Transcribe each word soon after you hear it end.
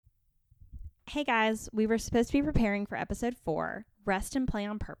Hey guys, we were supposed to be preparing for episode 4, Rest and Play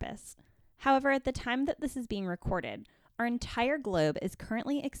on Purpose. However, at the time that this is being recorded, our entire globe is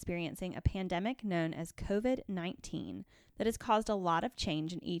currently experiencing a pandemic known as COVID-19 that has caused a lot of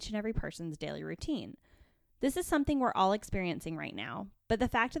change in each and every person's daily routine. This is something we're all experiencing right now, but the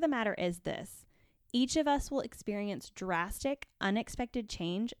fact of the matter is this. Each of us will experience drastic, unexpected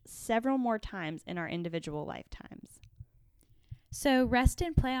change several more times in our individual lifetimes. So Rest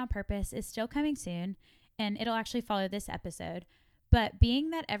and Play on Purpose is still coming soon, and it'll actually follow this episode. But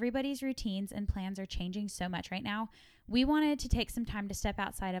being that everybody's routines and plans are changing so much right now, we wanted to take some time to step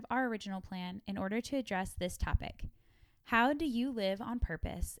outside of our original plan in order to address this topic. How do you live on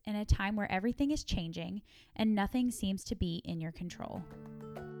purpose in a time where everything is changing and nothing seems to be in your control?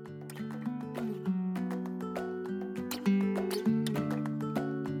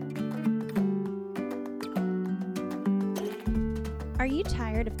 Are you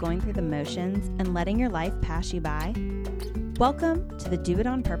tired of going through the motions and letting your life pass you by? Welcome to the Do It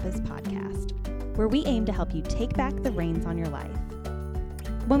On Purpose podcast, where we aim to help you take back the reins on your life.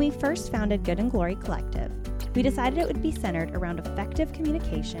 When we first founded Good and Glory Collective, we decided it would be centered around effective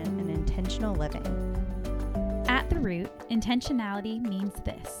communication and intentional living. At the root, intentionality means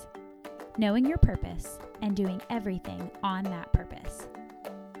this: knowing your purpose and doing everything on that purpose.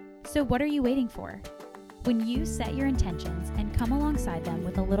 So what are you waiting for? When you set your intentions and come alongside them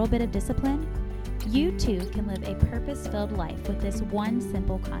with a little bit of discipline, you too can live a purpose-filled life with this one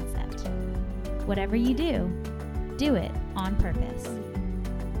simple concept. Whatever you do it on purpose.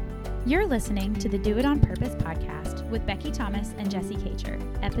 You're listening to the Do It On Purpose podcast with Becky Thomas and Jesse Kacher,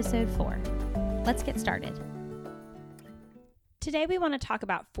 episode 4. Let's get started. Today we want to talk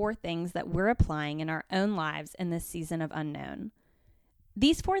about 4 things that we're applying in our own lives in this season of unknown.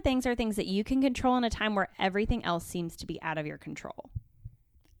 These 4 things are things that you can control in a time where everything else seems to be out of your control.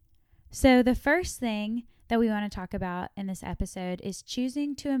 So the first thing that we want to talk about in this episode is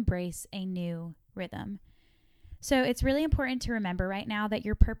choosing to embrace a new rhythm. So it's really important to remember right now that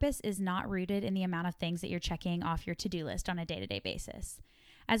your purpose is not rooted in the amount of things that you're checking off your to-do list on a day-to-day basis.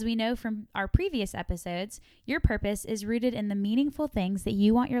 As we know from our previous episodes, your purpose is rooted in the meaningful things that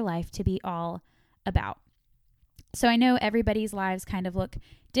you want your life to be all about. So I know everybody's lives kind of look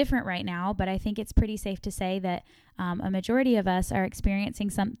different right now, but I think it's pretty safe to say that a majority of us are experiencing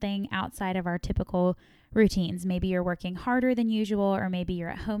something outside of our typical routines. Maybe you're working harder than usual, or maybe you're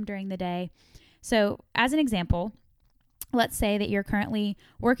at home during the day. So as an example, let's say that you're currently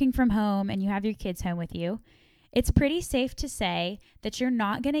working from home and you have your kids home with you. It's pretty safe to say that you're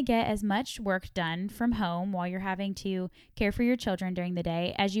not going to get as much work done from home while you're having to care for your children during the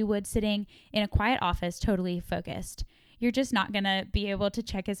day as you would sitting in a quiet office totally focused. You're just not going to be able to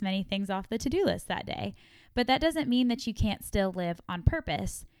check as many things off the to-do list that day. But that doesn't mean that you can't still live on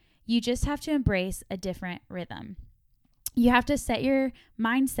purpose. You just have to embrace a different rhythm. You have to set your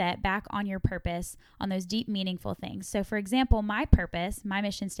mindset back on your purpose, on those deep, meaningful things. So for example, my purpose, my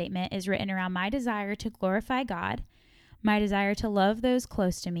mission statement is written around my desire to glorify God, my desire to love those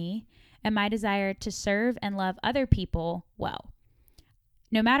close to me, and my desire to serve and love other people well.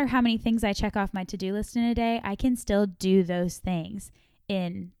 No matter how many things I check off my to-do list in a day, I can still do those things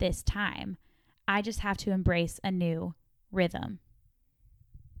in this time. I just have to embrace a new rhythm.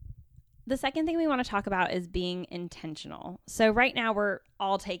 The second thing we want to talk about is being intentional. So right now we're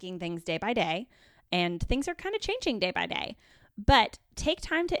all taking things day by day, and things are kind of changing day by day. But take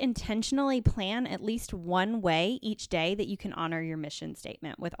time to intentionally plan at least one way each day that you can honor your mission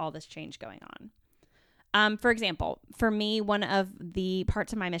statement with all this change going on. For example, for me, one of the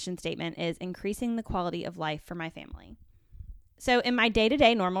parts of my mission statement is increasing the quality of life for my family. So in my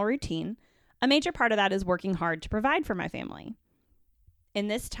day-to-day normal routine, a major part of that is working hard to provide for my family. In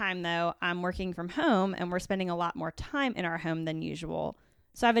this time, though, I'm working from home and we're spending a lot more time in our home than usual.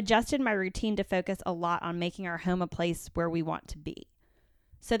 So I've adjusted my routine to focus a lot on making our home a place where we want to be.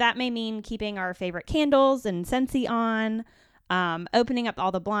 So that may mean keeping our favorite candles and Scentsy on, opening up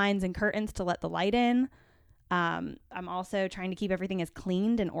all the blinds and curtains to let the light in. I'm also trying to keep everything as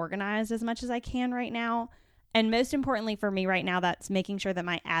cleaned and organized as much as I can right now. And most importantly for me right now, that's making sure that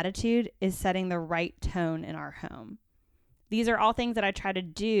my attitude is setting the right tone in our home. These are all things that I try to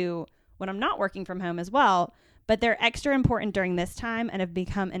do when I'm not working from home as well, but they're extra important during this time and have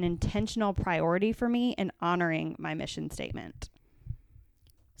become an intentional priority for me in honoring my mission statement.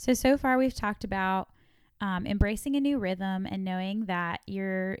 So far we've talked about embracing a new rhythm and knowing that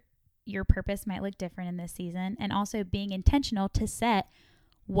your purpose might look different in this season, and also being intentional to set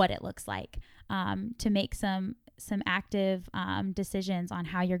what it looks like, to make some some active decisions on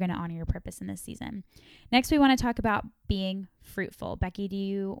how you're going to honor your purpose in this season. Next, we want to talk about being fruitful. Becky, do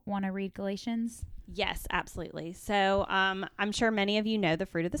you want to read Galatians? Yes, absolutely. So I'm sure many of you know the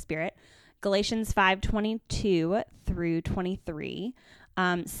fruit of the Spirit. Galatians 5:22 through 23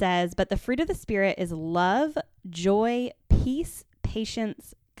 says, "But the fruit of the Spirit is love, joy, peace,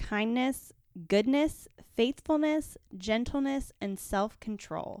 patience, kindness, goodness, faithfulness, gentleness, and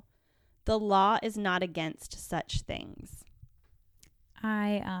self-control. The law is not against such things."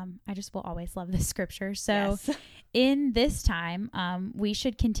 I just will always love this scripture. So Yes. in this time, we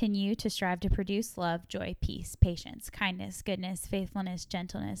should continue to strive to produce love, joy, peace, patience, kindness, goodness, faithfulness,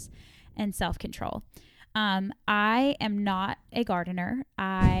 gentleness, and self-control. I am not a gardener.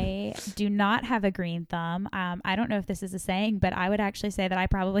 I do not have a green thumb. I don't know if this is a saying, but I would actually say that I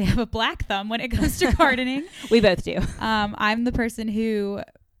probably have a black thumb when it comes to gardening. We both do. I'm the person who,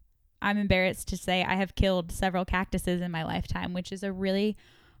 I'm embarrassed to say, I have killed several cactuses in my lifetime, which is a really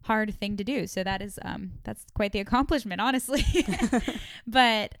hard thing to do. So that is, that's quite the accomplishment, honestly.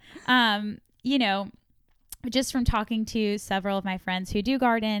 But, you know, just from talking to several of my friends who do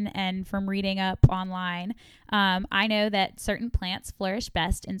garden and from reading up online, I know that certain plants flourish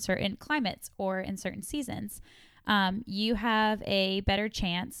best in certain climates or in certain seasons. You have a better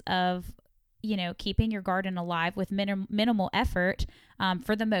chance of, you know, keeping your garden alive with minimal effort.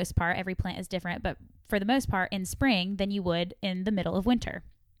 For the most part, every plant is different, but for the most part in spring than you would in the middle of winter.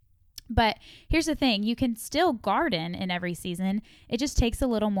 But here's the thing, you can still garden in every season. It just takes a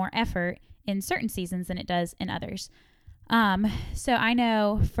little more effort in certain seasons than it does in others. So I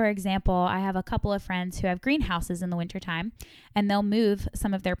know, for example, I have a couple of friends who have greenhouses in the wintertime, and they'll move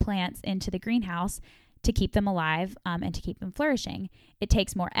some of their plants into the greenhouse to keep them alive and to keep them flourishing. It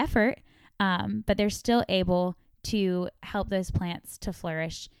takes more effort, but they're still able to help those plants to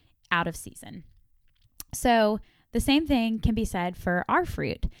flourish out of season. So the same thing can be said for our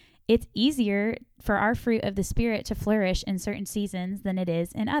fruit. It's easier for our fruit of the Spirit to flourish in certain seasons than it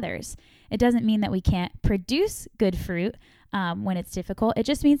is in others. It doesn't mean that we can't produce good fruit when it's difficult. It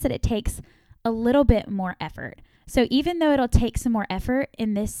just means that it takes a little bit more effort. So even though it'll take some more effort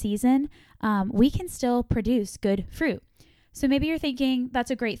in this season, we can still produce good fruit. So maybe you're thinking,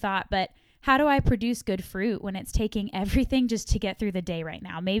 that's a great thought, but how do I produce good fruit when it's taking everything just to get through the day right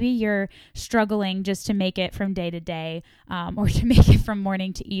now? Maybe you're struggling just to make it from day to day, or to make it from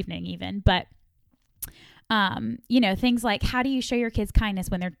morning to evening even. But, you know, things like, how do you show your kids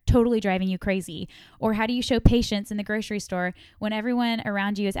kindness when they're totally driving you crazy? Or how do you show patience in the grocery store when everyone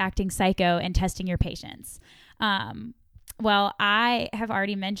around you is acting psycho and testing your patience? Well, I have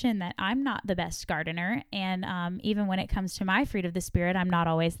already mentioned that I'm not the best gardener, and even when it comes to my fruit of the Spirit, I'm not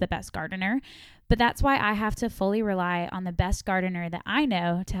always the best gardener. But that's why I have to fully rely on the best gardener that I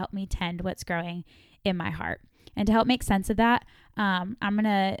know to help me tend what's growing in my heart. And to help make sense of that, I'm going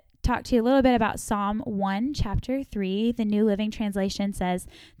to talk to you a little bit about Psalm 1, chapter 3. The New Living Translation says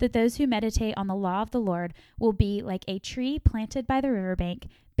that those who meditate on the law of the Lord will be like a tree planted by the riverbank,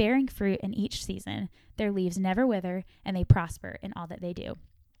 bearing fruit in each season. Their leaves never wither, and they prosper in all that they do.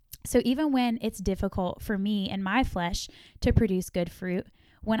 So even when it's difficult for me and my flesh to produce good fruit,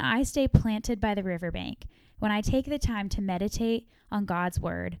 when I stay planted by the riverbank, when I take the time to meditate on God's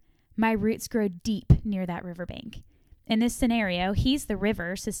word, my roots grow deep near that riverbank. In this scenario, he's the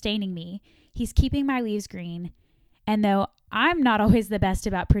river sustaining me. He's keeping my leaves green. And though I'm not always the best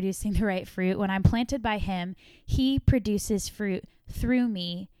about producing the right fruit, when I'm planted by him, he produces fruit through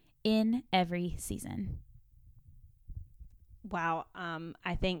me in every season. Wow.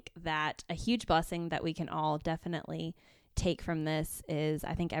 I think that a huge blessing that we can all definitely take from this is,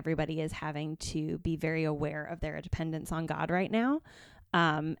 I think everybody is having to be very aware of their dependence on God right now.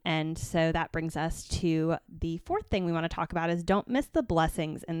 And so that brings us to the fourth thing we want to talk about is don't miss the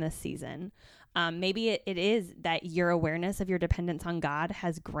blessings in this season. Maybe it is that your awareness of your dependence on God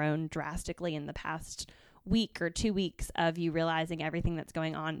has grown drastically in the past week or 2 weeks of you realizing everything that's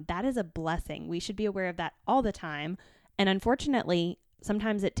going on. That is a blessing. We should be aware of that all the time. And unfortunately,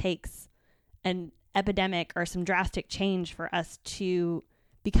 sometimes it takes an epidemic or some drastic change for us to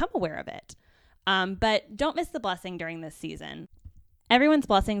become aware of it. But don't miss the blessing during this season. Everyone's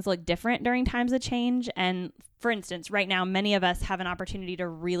blessings look different during times of change. And for instance, right now, many of us have an opportunity to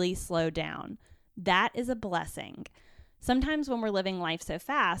really slow down. That is a blessing. Sometimes when we're living life so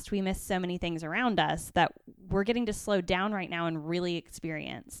fast, we miss so many things around us that we're getting to slow down right now and really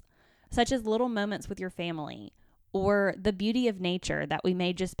experience, such as little moments with your family or the beauty of nature that we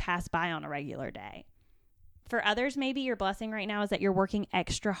may just pass by on a regular day. For others, maybe your blessing right now is that you're working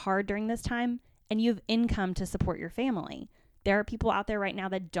extra hard during this time and you have income to support your family. There are people out there right now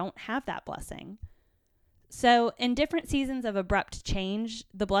that don't have that blessing. So, in different seasons of abrupt change,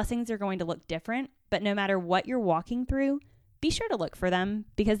 the blessings are going to look different, but no matter what you're walking through, be sure to look for them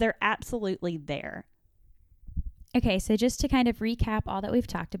because they're absolutely there. Okay, so just to kind of recap all that we've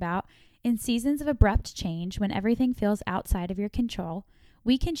talked about, in seasons of abrupt change, when everything feels outside of your control,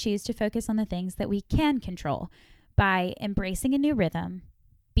 we can choose to focus on the things that we can control by embracing a new rhythm,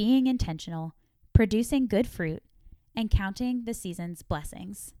 being intentional, producing good fruit, and counting the season's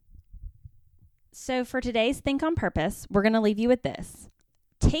blessings. So for today's Think on Purpose, we're going to leave you with this.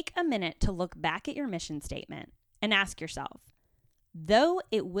 Take a minute to look back at your mission statement and ask yourself, though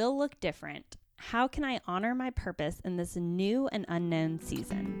it will look different, how can I honor my purpose in this new and unknown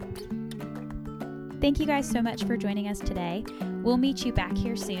season? Thank you guys so much for joining us today. We'll meet you back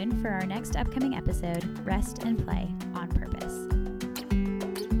here soon for our next upcoming episode, Rest and Play on Purpose.